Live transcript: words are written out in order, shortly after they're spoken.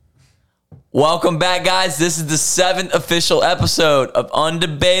Welcome back, guys. This is the 7th official episode of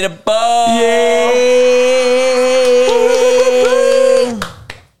Undebatable. Yay!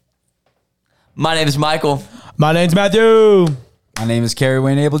 My name is Michael. My name's Matthew. My name is Kerry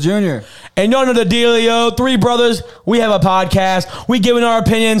Wayne Abel Jr. And y'all know the dealio. Three brothers. We have a podcast. We giving our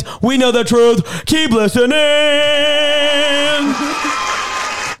opinions. We know the truth. Keep listening.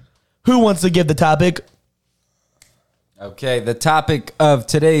 Who wants to give the topic? Okay, the topic of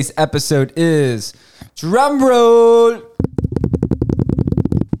today's episode is drum roll.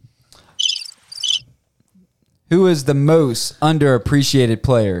 Who is the most underappreciated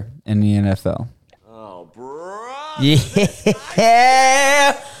player in the NFL? Oh, bro. Yeah.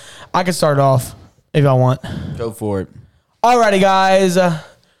 I can start off if y'all want. Go for it. Alrighty, guys.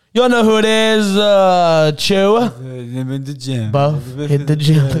 Y'all know who it is. Chew. In the gym. Bo, hit the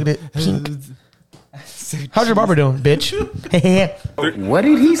gym. Look at it. Pink. How's your barber doing, bitch? What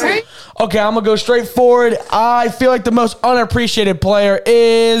did he say? Okay, I'm going to go straight forward. I feel like the most unappreciated player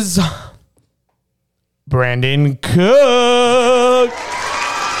is Brandon Cook.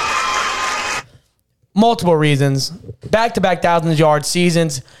 Multiple reasons. Back-to-back 1,000-yard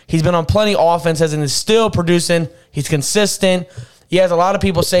seasons. He's been on plenty of offenses and is still producing. He's consistent. Yes, a lot of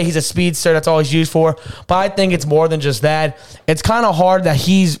people say he's a speedster. That's all he's used for. But I think it's more than just that. It's kind of hard that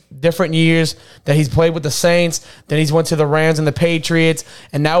he's different years, that he's played with the Saints, then he's went to the Rams and the Patriots,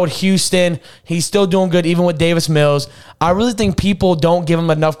 and now with Houston, he's still doing good even with Davis Mills. I really think people don't give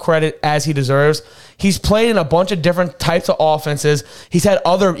him enough credit as he deserves. He's played in a bunch of different types of offenses. He's had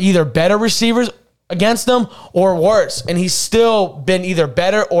other either better receivers against them or worse, and he's still been either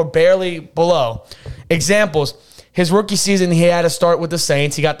better or barely below. Examples. His rookie season, he had to start with the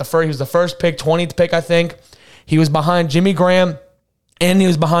Saints. He was the first pick, 20th pick, I think. He was behind Jimmy Graham, and he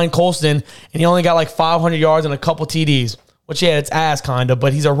was behind Colston, and he only got like 500 yards and a couple TDs, which, yeah, it's ass kind of,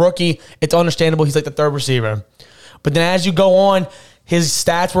 but he's a rookie. It's understandable. He's like the third receiver. But then as you go on, his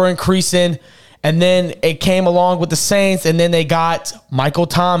stats were increasing, and then it came along with the Saints, and then they got Michael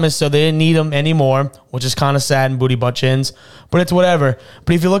Thomas, so they didn't need him anymore, which is kind of sad and booty butt chins, but it's whatever.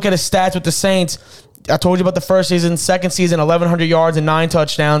 But if you look at his stats with the Saints, I told you about the first season. Second season, 1,100 yards and 9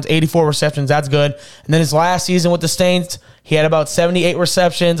 touchdowns, 84 receptions. That's good. And then his last season with the Saints, he had about 78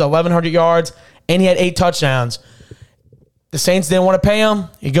 receptions, 1,100 yards, and he had 8 touchdowns. The Saints didn't want to pay him.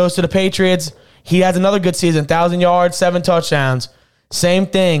 He goes to the Patriots. He has another good season, 1,000 yards, 7 touchdowns. Same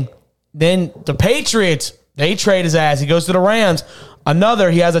thing. Then the Patriots, they trade his ass. He goes to the Rams. He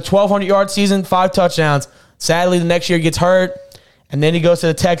has a 1,200-yard season, 5 touchdowns. Sadly, the next year he gets hurt. And then he goes to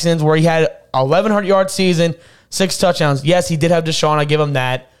the Texans where he had a 1,100-yard season, 6 touchdowns. Yes, he did have Deshaun. I give him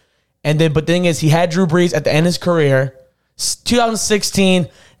that. And then, but the thing is, he had Drew Brees at the end of his career. 2016,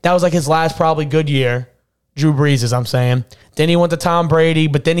 that was like his last probably good year. Drew Brees, as I'm saying. Then he went to Tom Brady,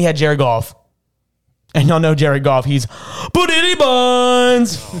 but then he had Jared Goff. And y'all know Jared Goff. He's Bootity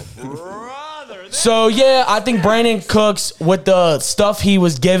Buns. So, yeah, I think Brandon Cooks, with the stuff he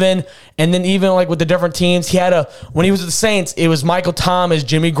was given, and then even like with the different teams, when he was with the Saints, it was Michael Thomas,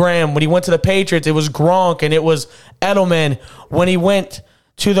 Jimmy Graham. When he went to the Patriots, it was Gronk, and it was Edelman. When he went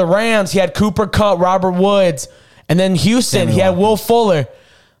to the Rams, he had Cooper Kupp, Robert Woods. And then Houston, he had Will Fuller.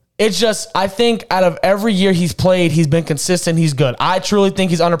 It's just, I think out of every year he's played, he's been consistent. He's good. I truly think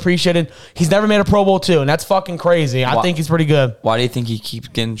he's unappreciated. He's never made a Pro Bowl too, and that's fucking crazy. I think he's pretty good. Why do you think he keeps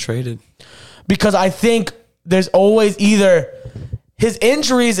getting traded? Because I think there's always either his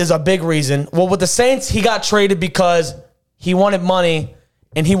injuries is a big reason. Well, with the Saints, he got traded because he wanted money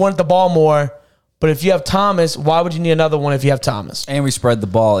and he wanted the ball more. But if you have Thomas, why would you need another one if you have Thomas? And we spread the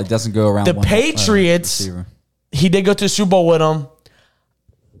ball. It doesn't go around the Patriots, he did go to the Super Bowl with him.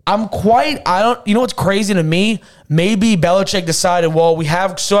 You know what's crazy to me? Maybe Belichick decided, well, we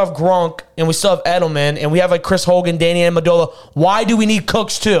still have Gronk and we still have Edelman and we have like Chris Hogan, Danny Amendola. Why do we need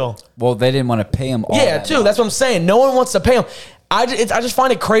Cooks too? Well, they didn't want to pay him all that too. much. That's what I'm saying. No one wants to pay him. I just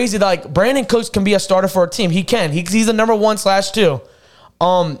find it crazy that like Brandon Cooks can be a starter for a team. He can. He's the number 1/2.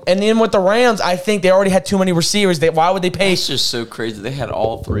 And then with the Rams, I think they already had too many receivers. Why would they pay? It's just so crazy. They had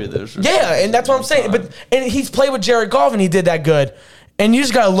all 3 of those. Yeah, and that's what I'm saying. And he's played with Jared Goff and he did that good. And you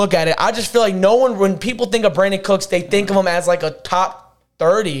just got to look at it. I just feel like when people think of Brandon Cooks, they think of him as like a top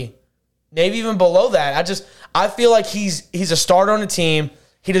 30, maybe even below that. I feel like he's a starter on the team.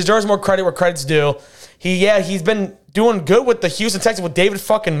 He deserves more credit where credit's due. He's been doing good with the Houston Texans with David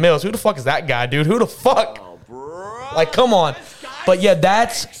fucking Mills. Who the fuck is that guy, dude? Who the fuck? Oh, bro. Like, come on. But yeah,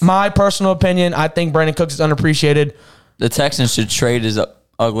 that's my personal opinion. I think Brandon Cooks is unappreciated. The Texans should trade his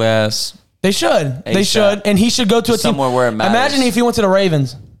ugly ass. They should. They should. And he should go to a somewhere team. Where it matters. Imagine if he went to the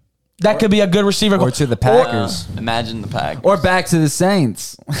Ravens. That could be a good receiver. Or to the Packers. Imagine the Packers. Or back to the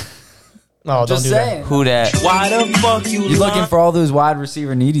Saints. No, don't Just do saying. Who that? Why the fuck you You're looking for all those wide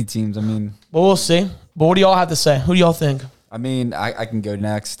receiver needy teams. I mean, that. But we'll see. But what do y'all have to say? Who do y'all think? I can go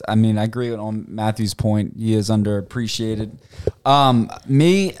next. I agree on Matthew's point. He is underappreciated.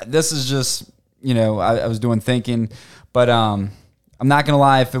 This is just, I was doing thinking, but I'm not going to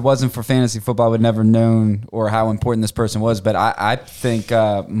lie. If it wasn't for fantasy football, I would never known or how important this person was. But I think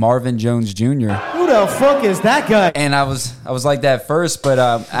Marvin Jones Jr. Who the fuck is that guy? And I was like that first, but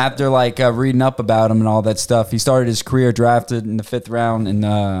after reading up about him and all that stuff, he started his career drafted in the 5th round in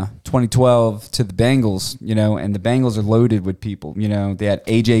 2012 to the Bengals, and the Bengals are loaded with people. They had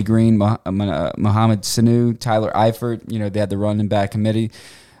AJ Green, Mohamed Sanu, Tyler Eifert. They had the running back committee.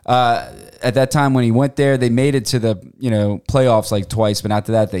 At that time when he went there, they made it to the playoffs twice, but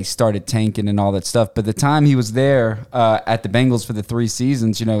after that they started tanking and all that stuff. But the time he was there at the Bengals for the 3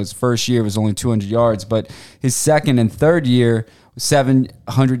 seasons, his first year was only 200 yards, but his second and third year was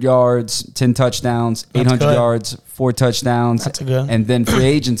 700 yards, 10 touchdowns, 800 yards, 4 touchdowns. That's good. And then free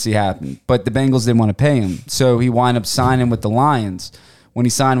agency happened, but the Bengals didn't want to pay him, so he wound up signing with the Lions. When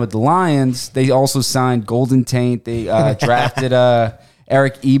he signed with the Lions, they also signed Golden Tate. They drafted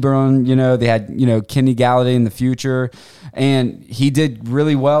Eric Ebron, they had, Kenny Galladay in the future, and he did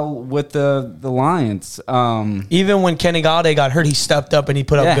really well with the Lions. Even when Kenny Galladay got hurt, he stepped up and he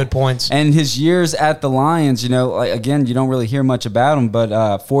put up good points. And his years at the Lions, again, you don't really hear much about him, but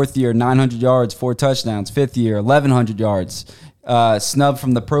 4th year, 900 yards, 4 touchdowns. 5th year, 1,100 yards. Snub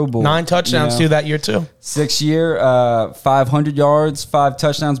from the Pro Bowl. 9 touchdowns too that year too. 6th year, 500 yards, 5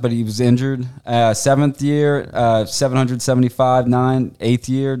 touchdowns, but he was injured. 7th year, 775-9. 8th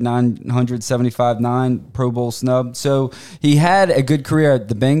year, 975-9. Pro Bowl snub. So he had a good career at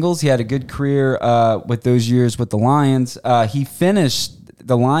the Bengals. He had a good career with those years with the Lions. He finished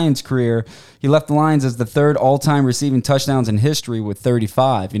the Lions career. He left the Lions as the 3rd all-time receiving touchdowns in history with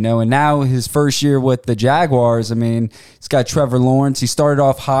 35, and now his first year with the Jaguars, he's got Trevor Lawrence. He started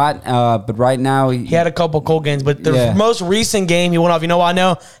off hot, but right now he had a couple cold games, but the most recent game he went off, I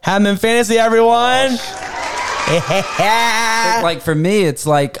know, have him in fantasy, everyone. For me, it's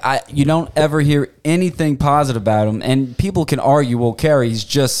you don't ever hear anything positive about him, and people can argue, well, Kerry's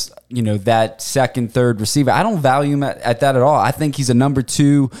just that 2nd, 3rd receiver. I don't value him at that at all. I think he's a number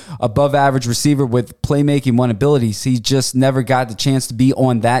 2 above average receiver with playmaking one abilities. He just never got the chance to be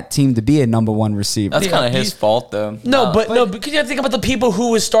on that team to be a number 1 receiver. That's kind of his fault, though. No, because you have to think about the people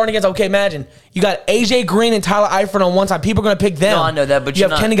who was starting against. Okay, imagine you got AJ Green and Tyler Eifert on one side. People are going to pick them. No, I know that, but you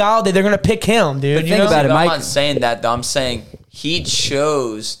have Kenny Galladay. They're going to pick him, dude. But think about it, I'm Mike. not saying that, though. I'm saying he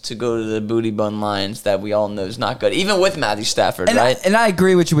chose to go to the booty bun Lions that we all know is not good, even with Matthew Stafford, right? And I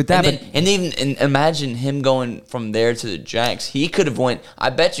agree with you with that. And imagine him going from there to the Jags. He could have went. I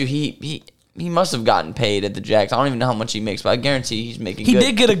bet you he must have gotten paid at the Jags. I don't even know how much he makes, but I guarantee he's making. He good.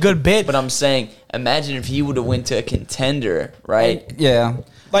 did get a good bit, But I'm saying, imagine if he would have went to a contender, right? Yeah.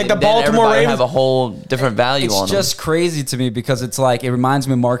 Like the And then Baltimore everybody Ravens have a whole different value on him. It's just crazy to me because it's it reminds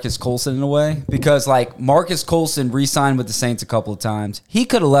me of Marcus Coulson in a way. Because Marcus Coulson re-signed with the Saints a couple of times. He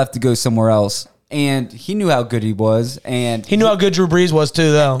could have left to go somewhere else. And he knew how good he was. And he knew how good Drew Brees was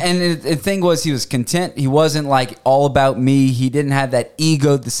too, though. And the thing was, he was content. He wasn't all about me. He didn't have that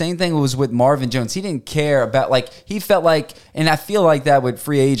ego. The same thing was with Marvin Jones. He didn't care about he felt and I feel like that with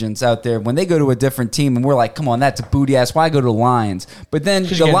free agents out there when they go to a different team and we're like, come on, that's a booty ass. Why go to the Lions? But then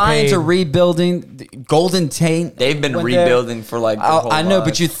the Lions are rebuilding. Golden Tate. They've been rebuilding for their whole I know,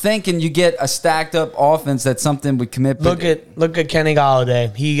 lives. but you think and you get a stacked up offense that's something would commit. Look at Kenny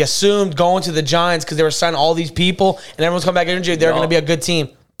Galladay. He assumed going to the Giants because they were signing all these people and everyone's coming back injured. They're going to be a good team.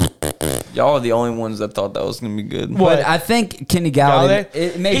 Y'all are the only ones that thought that was going to be good. But I think Kenny Galladay,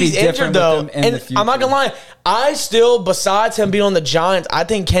 it may he's be different injured though. with him in And the future. I'm not gonna lie, I still, besides him being on the Giants, I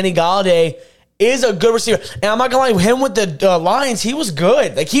think Kenny Galladay is a good receiver. And I'm not gonna lie, him with the Lions, he was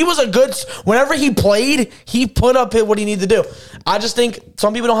good. He was a good. Whenever he played, he put up what he needed to do. I just think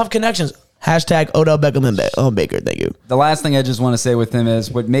some people don't have connections. Hashtag Odell Beckham and Baker. Thank you. The last thing I just want to say with him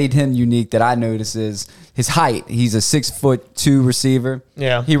is what made him unique that I notice is his height. He's a 6'2" receiver.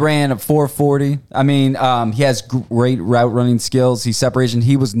 Yeah. He ran a 4.40. He has great route running skills. He's separation.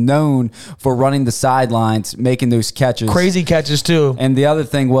 He was known for running the sidelines, making those catches. Crazy catches too. And the other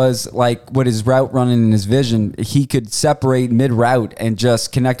thing was with his route running and his vision, he could separate mid route and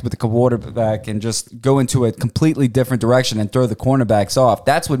just connect with the quarterback and just go into a completely different direction and throw the cornerbacks off.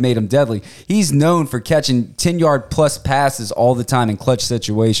 That's what made him deadly. He's known for catching 10-yard plus passes all the time in clutch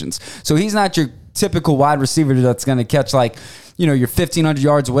situations. So he's not your typical wide receiver that's going to catch your 1,500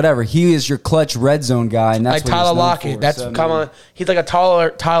 yards or whatever. He is your clutch red zone guy, and that's what Tyler he's known Lockett. for. That's he's like a taller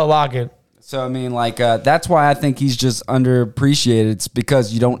Tyler Lockett. So, I mean, like, that's why I think he's just underappreciated. It's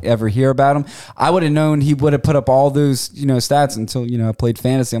because you don't ever hear about him. I would have known he would have put up all those, stats until, I played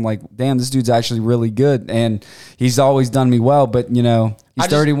fantasy. I'm like, damn, this dude's actually really good. And he's always done me well. But, he's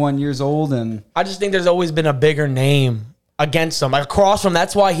 31 years old. And I just think there's always been a bigger name against him. Like across from,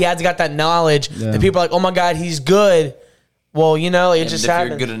 that's why he has got that knowledge. Yeah. That people are like, oh my God, he's good. Well, it And just if happens.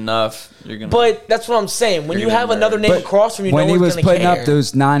 you're good enough, you're gonna. But that's what I'm saying. When you You're have gonna another name But across from you, when no he one's was going to putting care. up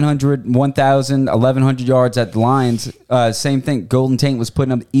those 900, 1,000, 1,100 yards at the Lions, same thing. Golden Tate was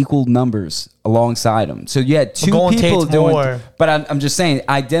putting up equal numbers alongside him. So you had two Golden people Tate's doing. more. But I'm just saying,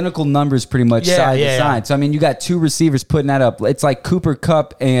 identical numbers pretty much Yeah, side yeah, to side. So I mean, you got two receivers putting that up. It's like Cooper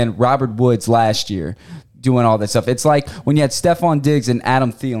Kupp and Robert Woods last year doing all that stuff. It's like when you had Stephon Diggs and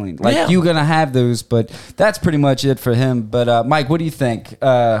Adam Thielen. Like Yeah. you're gonna have those, but that's pretty much it for him. But Mike, what do you think?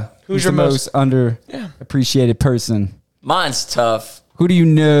 Who's your the most underappreciated person? Mine's tough. Who do you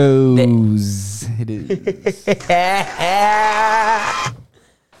know? It is.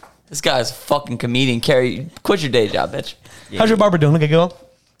 This guy's a fucking comedian. Carrie, quit your day job, bitch. How's your barber doing? Look at go.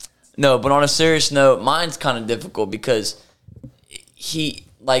 No, but on a serious note, mine's kind of difficult because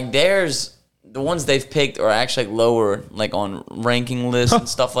there's the ones they've picked are actually lower, like on ranking lists and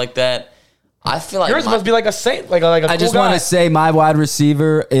stuff like that. I feel like Yours must be like a saint, like a I cool just guy. want to say my wide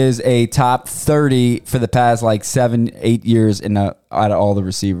receiver is a top 30 for the past like 7-8 years out of all the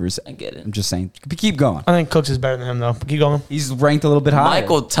receivers. I get it. I'm just saying. Keep going. I think Cooks is better than him though. Keep going. He's ranked a little bit higher.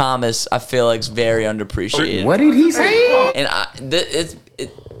 Michael Thomas, I feel like is very underappreciated. What did he say? And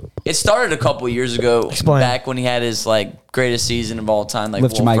it started a couple of years ago, Explain. back when he had his like greatest season of all time. Like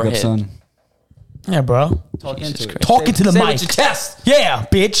Lift your Wolf mic for up, hip. son. Yeah, bro. Jesus Christ. Talking to the Say it mic. with your chest. Yeah,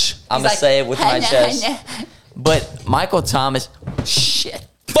 bitch. I'm gonna say it with my chest. But Michael Thomas, shit.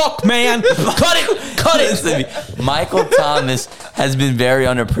 Fuck, man. Cut it. Cut Listen it. to me. Michael Thomas has been very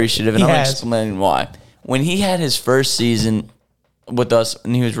unappreciative, and He I'm has. explaining why. When he had his first season with us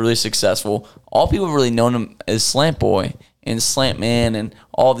and he was really successful, all people really known him as Slant Boy and Slant Man and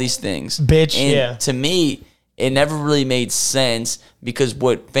all these things. Bitch, and yeah. To me, it never really made sense because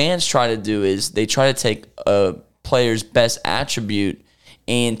what fans try to do is they try to take a player's best attribute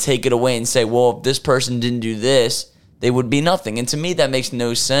and take it away and say, well, if this person didn't do this, they would be nothing. And to me, that makes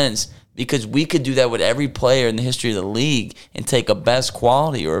no sense because we could do that with every player in the history of the league and take a best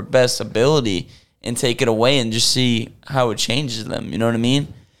quality or a best ability and take it away and just see how it changes them. You know what I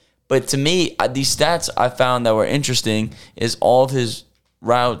mean? But to me, these stats I found that were interesting is all of his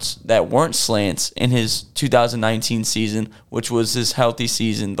routes that weren't slants in his 2019 season, which was his healthy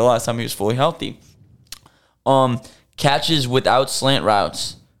season, the last time he was fully healthy. Catches without slant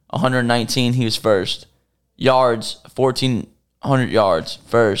routes, 119, he was first. Yards, 1,400 yards,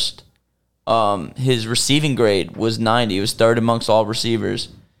 first. His receiving grade was 90. He was third amongst all receivers.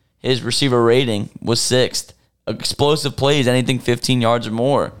 His receiver rating was sixth. Explosive plays, anything 15 yards or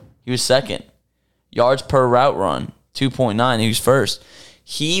more, he was second. Yards per route run, 2.9, he was first.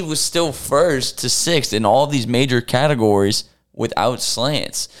 He was still first to sixth in all these major categories without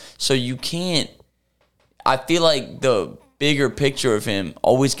slants. So you can't. I feel like the bigger picture of him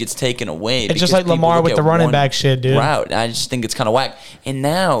always gets taken away. It's just because like people Lamar look with at the running one back shit, dude. route, and I just think it's kind of whack. And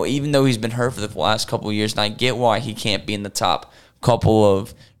now, even though he's been hurt for the last couple of years, and I get why he can't be in the top couple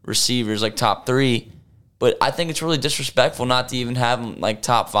of receivers, like top 3, but I think it's really disrespectful not to even have him like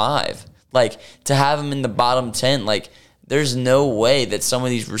top 5. Like to have him in the bottom 10, like there's no way that some of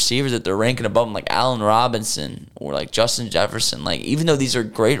these receivers that they're ranking above him, like Allen Robinson or like Justin Jefferson, like even though these are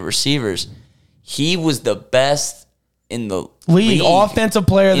great receivers, he was the best in the League offensive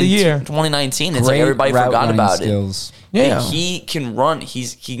player of the in year. 2019. It's like Great everybody route forgot running about skills. it. Yeah. And he can run. He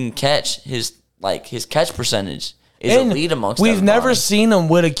can catch. His catch percentage is And elite amongst. we've everybody. never seen him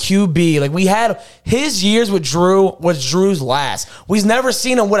with a QB. Like we had his years with Drew was Drew's last. We've never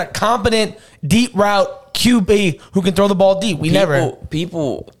seen him with a competent deep route QB who can throw the ball deep.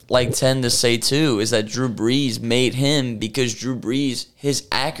 People like tend to say too is that Drew Brees made him because Drew Brees, his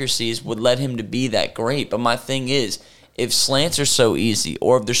accuracies would let him to be that great. But my thing is, if slants are so easy,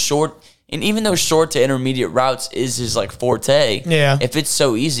 or if they're short, and even though short to intermediate routes is his like forte, Yeah. if it's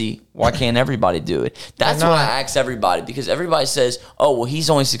so easy, why can't everybody do it? That's Why why not? I ask everybody, because everybody says, oh, well, he's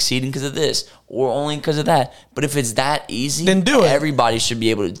only succeeding because of this or only because of that. But if it's that easy, Then do it. Everybody should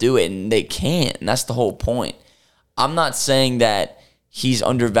be able to do it, and they can't. And that's the whole point. I'm not saying that he's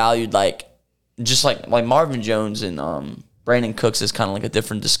undervalued, like just like Marvin Jones and Brandon Cooks is kind of like a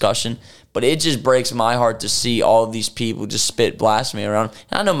different discussion. But it just breaks my heart to see all of these people just spit blasphemy around him.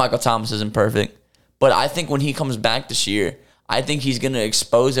 And I know Michael Thomas isn't perfect, but I think when he comes back this year, I think he's going to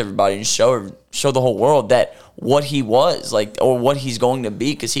expose everybody and show the whole world that what he was, like, or what he's going to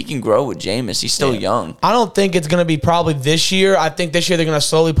be, because he can grow with Jameis. He's still young. I don't think it's going to be probably this year. I think this year they're going to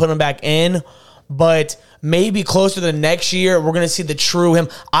slowly put him back in, but maybe closer to the next year, we're going to see the true him.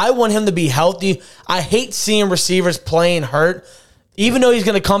 I want him to be healthy. I hate seeing receivers playing hurt. Even though he's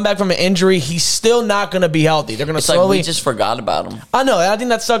going to come back from an injury, he's still not going to be healthy. They're going to slowly. Like we just forgot about him. I know. I think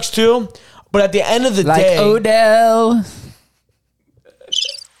that sucks too. But at the end of the day, Odell.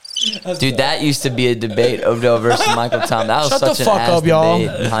 Dude, that used to be a debate, Odell versus Michael Thomas. That was Shut such the an fuck ass up, y'all.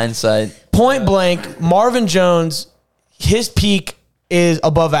 debate in hindsight. point blank, Marvin Jones, his peak is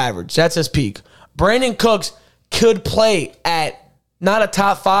above average. That's his peak. Brandon Cooks could play at not a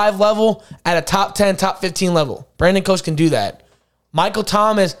top 5 level, at a top 10, top 15 level. Brandon Cooks can do that. Michael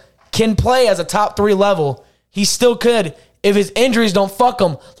Thomas can play as a top 3 level. He still could if his injuries don't fuck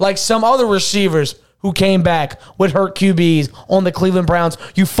him like some other receivers who came back with hurt QBs on the Cleveland Browns.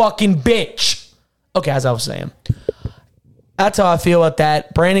 You fucking bitch. Okay, as I was saying. That's how I feel about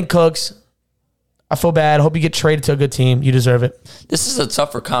that. Brandon Cooks, I feel bad. Hope you get traded to a good team. You deserve it. This is a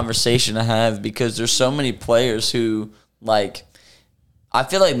tougher conversation to have because there's so many players who, like, I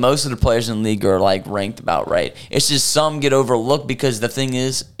feel like most of the players in the league are, like, ranked about right. It's just some get overlooked because the thing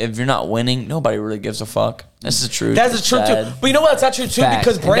is, if you're not winning, nobody really gives a fuck. That's the truth. That's the truth, too. But you know what? That's not true, too, Facts.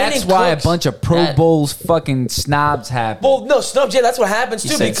 because And Brandon that's why Cooks, a bunch of Pro Bowls fucking snobs happen. well, no, snubs, yeah, that's what happens, too.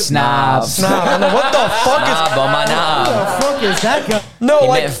 said Because snobs. Snob. I'm like, what the fuck is... Snob on my knob. Who the fuck is that guy? No, He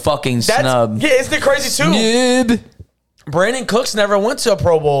like... meant fucking That's, snub. yeah, isn't it crazy, too? Noob. Brandon Cooks never went to a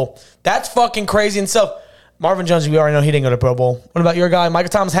Pro Bowl. That's fucking crazy in itself. Marvin Jones, we already know he didn't go to Pro Bowl. What about your guy? Michael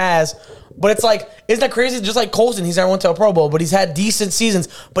Thomas has. But it's like, isn't that crazy? Just like Colson, he's never went to a Pro Bowl, but he's had decent seasons.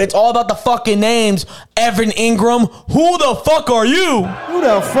 But it's all about the fucking names. Evan Ingram, who the fuck are you? Who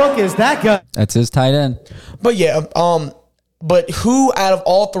the fuck is that guy? That's his tight end. But yeah, but who out of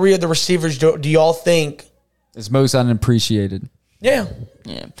all 3 of the receivers do y'all think? It's most unappreciated. Yeah.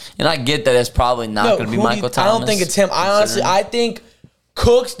 Yeah. And I get that it's probably not going to be who do Michael you- Thomas. I don't think it's him. I think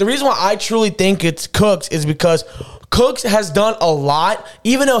Cooks, the reason why I truly think it's Cooks is because Cooks has done a lot.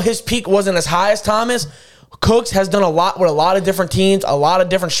 Even though his peak wasn't as high as Thomas, Cooks has done a lot with a lot of different teams, a lot of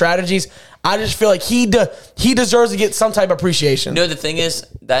different strategies. I just feel like he deserves to get some type of appreciation. You know, the thing is,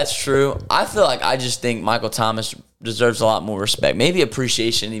 that's true. I feel like I just think Michael Thomas deserves a lot more respect. Maybe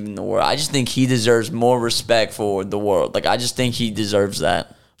appreciation even in the world. I just think he deserves more respect for the world. Like, I just think he deserves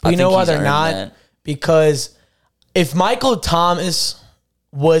that. But you know think why he's they're earned not? that. Because if Michael Thomas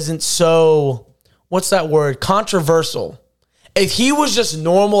wasn't so, what's that word? Controversial. If he was just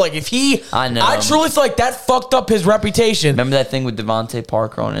normal, like if he, I know. I truly feel like that fucked up his reputation. Remember that thing with Devontae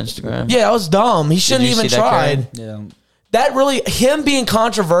Parker on Instagram? Yeah, that was dumb. He shouldn't you even see that, tried. Karen? Yeah. That really, him being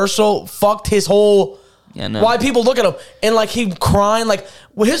controversial fucked his whole, Yeah, I know. why people look at him. And like he crying, like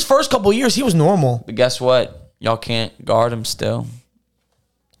with his first couple of years, he was normal. But guess what? Y'all can't guard him still.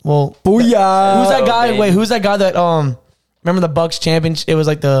 Well, Booyah. who's that guy? baby. Wait, who's that guy that, remember the Bucks championship? It was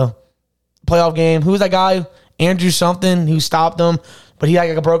like the playoff game. Who's that guy? Andrew something who stopped him, but he had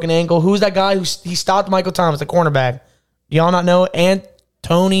like a broken ankle. Who's that guy who he stopped Michael Thomas, the cornerback? Y'all not know?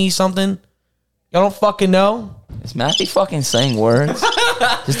 Tony something? Y'all don't fucking know? Is Matthew fucking saying words?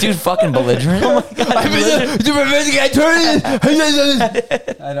 This dude fucking belligerent?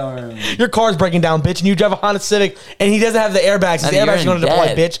 I don't remember. Your car's breaking down, bitch, and you drive a Honda Civic, and he doesn't have the airbags. His I mean, airbags you're going in to deploy,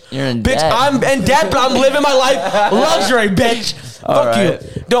 debt. bitch. You're in bitch, debt. I'm in debt, but I'm living my life luxury, bitch. Fuck right.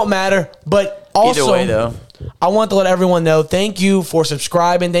 you. Don't matter. But also, Either way, though. I want to let everyone know, thank you for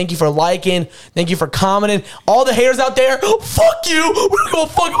subscribing. Thank you for liking. Thank you for commenting. All the haters out there, fuck you. We're going to go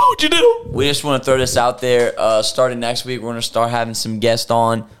fuck what you do. We just want to throw this out there. Starting next week, we're going to start having some guests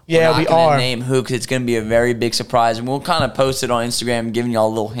on. Yeah, we're we not gonna are. name who because it's going to be a very big surprise. And we'll kind of post it on Instagram, giving y'all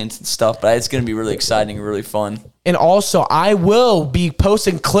little hints and stuff. But it's going to be really exciting and really fun. And also, I will be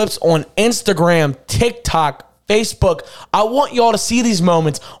posting clips on Instagram, TikTok, Facebook. I want y'all to see these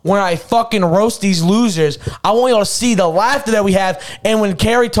moments when I fucking roast these losers. I want y'all to see the laughter that we have. And when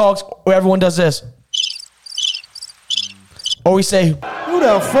Carrie talks, everyone does this. Or we say, Who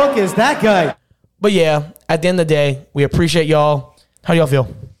the fuck is that guy? but yeah, at the end of the day, we appreciate y'all. How do y'all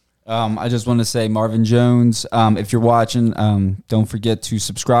feel? I just want to say, Marvin Jones, if you're watching, don't forget to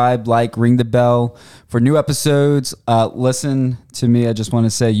subscribe, like, ring the bell for new episodes. Listen to me. I just want to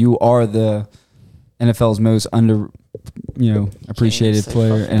say you are the NFL's most appreciated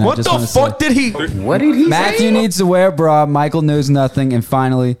player. And What I just the wanna fuck say, did he? What did he Matthew needs to wear a bra. Michael knows nothing. And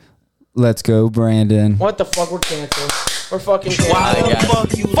finally, let's go, Brandon. What the fuck? We're canceled. We're fucking canceled. Wow,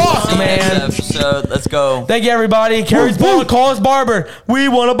 guys. Fuck, man. Episode. Let's go. Thank you, everybody. Carrie's Ball, call us Barber. We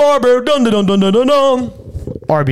want a barber. Dun dun dun dun dun dun.